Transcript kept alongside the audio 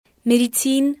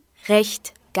Medizin,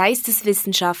 Recht,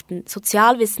 Geisteswissenschaften,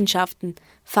 Sozialwissenschaften,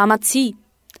 Pharmazie.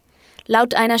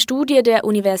 Laut einer Studie der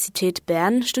Universität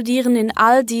Bern studieren in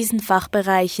all diesen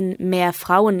Fachbereichen mehr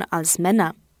Frauen als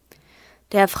Männer.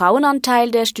 Der Frauenanteil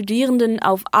der Studierenden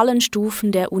auf allen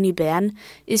Stufen der Uni Bern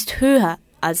ist höher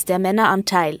als der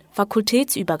Männeranteil,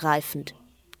 fakultätsübergreifend.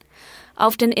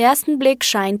 Auf den ersten Blick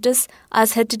scheint es,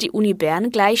 als hätte die Uni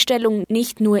Bern Gleichstellung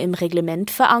nicht nur im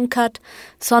Reglement verankert,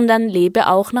 sondern lebe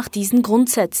auch nach diesen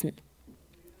Grundsätzen.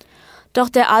 Doch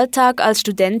der Alltag als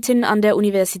Studentin an der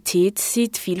Universität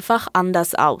sieht vielfach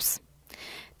anders aus.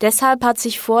 Deshalb hat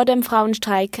sich vor dem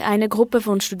Frauenstreik eine Gruppe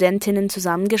von Studentinnen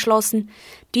zusammengeschlossen,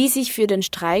 die sich für den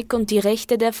Streik und die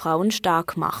Rechte der Frauen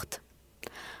stark macht.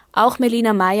 Auch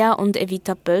Melina Meyer und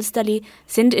Evita Pölsterli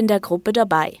sind in der Gruppe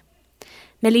dabei.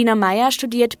 Melina Meyer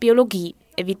studiert Biologie,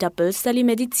 Evita Pölsterli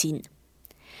Medizin.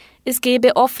 Es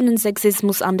gebe offenen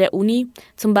Sexismus an der Uni,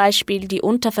 zum Beispiel die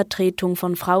Untervertretung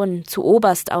von Frauen zu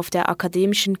oberst auf der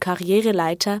akademischen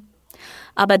Karriereleiter.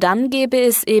 Aber dann gäbe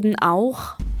es eben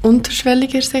auch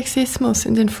unterschwelliger Sexismus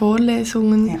in den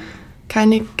Vorlesungen, ja.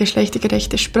 Keine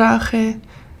geschlechtergerechte Sprache.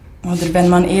 Oder wenn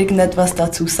man irgendetwas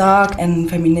dazu sagt, einen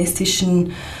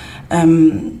feministischen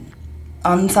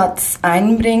Ansatz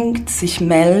einbringt, sich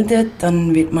meldet,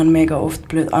 dann wird man mega oft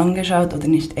blöd angeschaut oder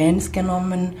nicht ernst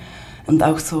genommen. Und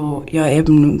auch so, ja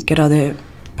eben gerade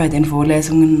bei den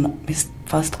Vorlesungen ist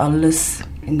fast alles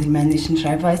in der männlichen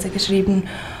Schreibweise geschrieben.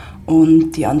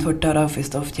 Und die Antwort darauf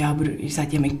ist oft, ja, aber ihr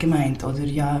seid ja mitgemeint. Oder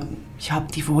ja, ich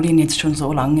habe die Folien jetzt schon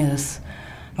so lange, das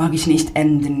mag ich nicht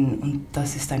ändern. Und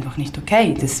das ist einfach nicht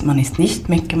okay. Man ist nicht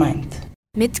mitgemeint.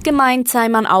 Mitgemeint sei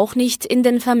man auch nicht in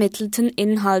den vermittelten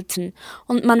Inhalten.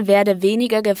 Und man werde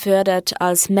weniger gefördert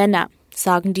als Männer,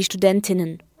 sagen die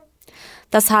Studentinnen.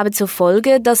 Das habe zur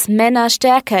Folge, dass Männer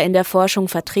stärker in der Forschung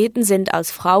vertreten sind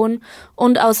als Frauen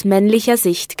und aus männlicher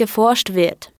Sicht geforscht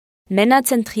wird.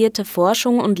 Männerzentrierte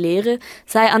Forschung und Lehre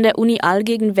sei an der Uni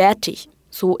allgegenwärtig,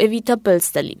 so Evita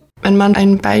Pölsterli. Wenn man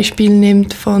ein Beispiel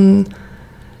nimmt von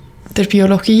der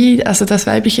Biologie, also das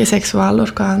weibliche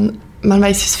Sexualorgan, man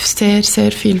weiß sehr,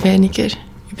 sehr viel weniger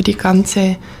über die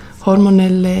ganze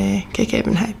hormonelle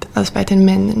Gegebenheit als bei den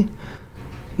Männern.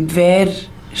 Wer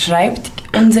schreibt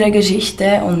unsere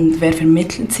Geschichte und wer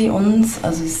vermittelt sie uns?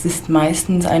 Also es ist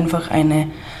meistens einfach eine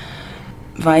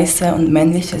weiße und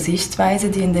männliche Sichtweise,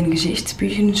 die in den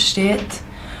Geschichtsbüchern steht.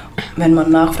 Wenn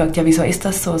man nachfragt, ja, wieso ist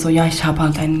das so? So, ja, ich habe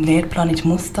halt einen Lehrplan, ich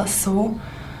muss das so.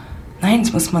 Nein,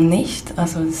 das muss man nicht.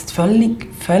 Also es ist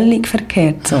völlig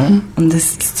verkehrt so. Und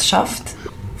es schafft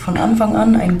von Anfang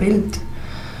an ein Bild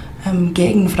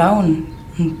gegen Frauen.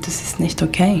 Und das ist nicht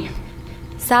okay.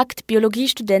 Sagt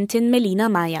Biologiestudentin Melina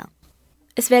Meyer.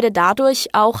 Es werde dadurch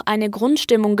auch eine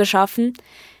Grundstimmung geschaffen,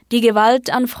 die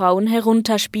Gewalt an Frauen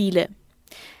herunterspiele.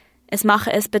 Es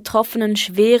mache es Betroffenen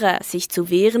schwerer, sich zu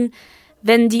wehren,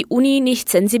 wenn die Uni nicht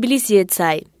sensibilisiert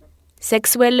sei.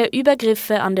 Sexuelle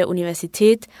Übergriffe an der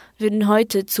Universität würden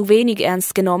heute zu wenig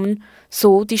ernst genommen,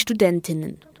 so die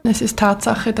Studentinnen. Es ist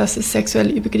Tatsache, dass es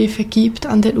sexuelle Übergriffe gibt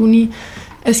an der Uni.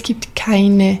 Es gibt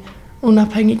keine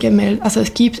unabhängige Meldestelle. Also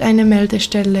es gibt eine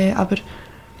Meldestelle, aber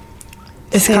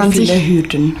es kann sich... Sehr viele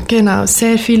Hürden. Genau,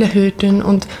 sehr viele Hürden.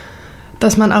 Und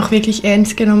dass man auch wirklich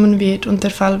ernst genommen wird und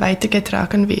der Fall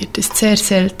weitergetragen wird, ist sehr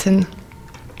selten.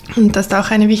 Und das ist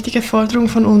auch eine wichtige Forderung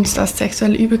von uns, dass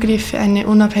sexuelle Übergriffe eine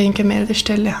unabhängige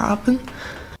Meldestelle haben.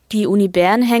 Die Uni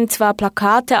Bern hängt zwar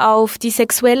Plakate auf, die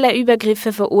sexuelle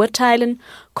Übergriffe verurteilen,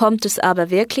 kommt es aber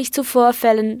wirklich zu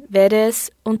Vorfällen, werde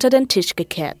es unter den Tisch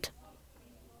gekehrt.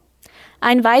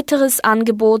 Ein weiteres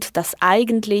Angebot, das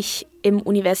eigentlich im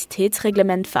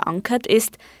Universitätsreglement verankert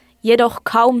ist, jedoch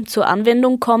kaum zur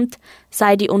Anwendung kommt,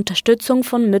 sei die Unterstützung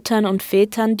von Müttern und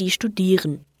Vätern, die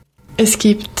studieren. Es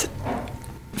gibt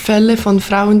Fälle von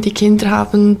Frauen, die Kinder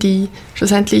haben, die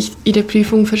schlussendlich ihre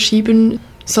Prüfung verschieben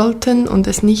sollten und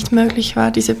es nicht möglich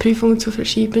war, diese Prüfung zu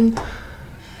verschieben.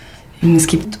 Es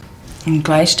gibt ein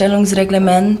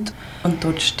Gleichstellungsreglement und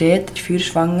dort steht für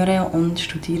Schwangere und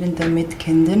Studierende mit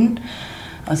Kindern,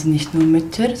 also nicht nur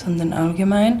Mütter, sondern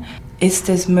allgemein, ist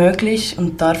es möglich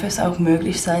und darf es auch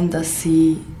möglich sein, dass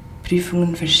sie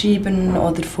Prüfungen verschieben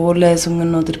oder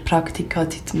Vorlesungen oder Praktika,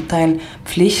 die zum Teil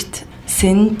Pflicht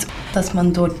sind, dass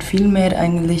man dort viel mehr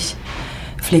eigentlich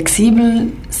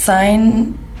flexibel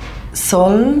sein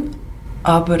soll,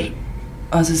 aber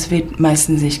also es wird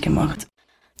meistens nicht gemacht.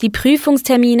 Die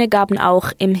Prüfungstermine gaben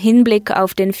auch im Hinblick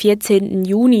auf den 14.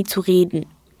 Juni zu reden.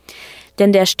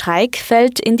 Denn der Streik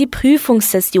fällt in die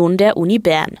Prüfungssession der Uni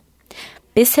Bern.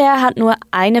 Bisher hat nur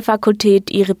eine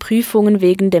Fakultät ihre Prüfungen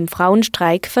wegen dem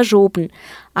Frauenstreik verschoben.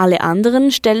 Alle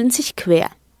anderen stellen sich quer.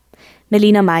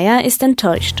 Melina Meyer ist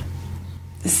enttäuscht.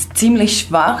 ist ziemlich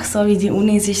schwach, so wie die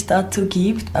Uni sich dazu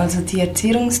gibt. Also die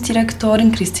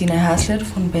Erziehungsdirektorin Christine Hässler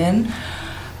von Bern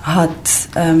hat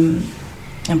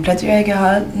ein Plädoyer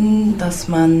gehalten, dass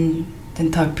man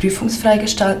den Tag prüfungsfrei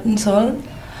gestalten soll,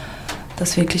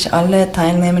 dass wirklich alle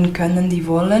teilnehmen können, die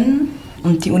wollen.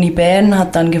 Und die Uni Bern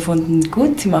hat dann gefunden,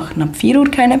 gut, sie machen ab 4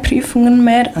 Uhr keine Prüfungen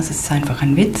mehr. Also es ist einfach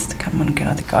ein Witz, da kann man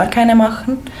gerade gar keine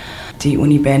machen. Die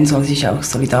Uni Bern soll sich auch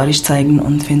solidarisch zeigen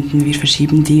und finden, wir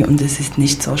verschieben die und es ist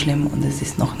nicht so schlimm und es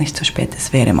ist noch nicht so spät,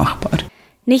 es wäre machbar.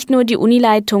 Nicht nur die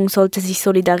Unileitung sollte sich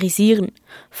solidarisieren,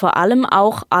 vor allem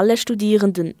auch alle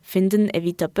Studierenden, finden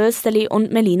Evita Bösteli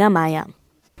und Melina Meyer.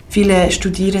 Viele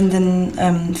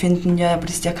Studierenden finden, ja, aber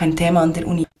das ist ja kein Thema an der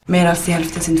Uni. Mehr als die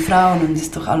Hälfte sind Frauen und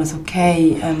ist doch alles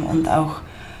okay. Und auch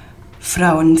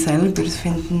Frauen selber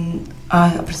finden,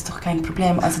 aber das ist doch kein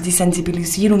Problem. Also die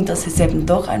Sensibilisierung, dass es eben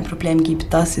doch ein Problem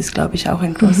gibt, das ist, glaube ich, auch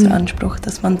ein großer Anspruch,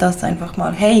 dass man das einfach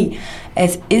mal, hey,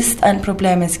 es ist ein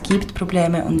Problem, es gibt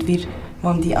Probleme und wir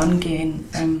wollen die angehen,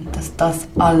 dass das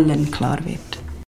allen klar wird.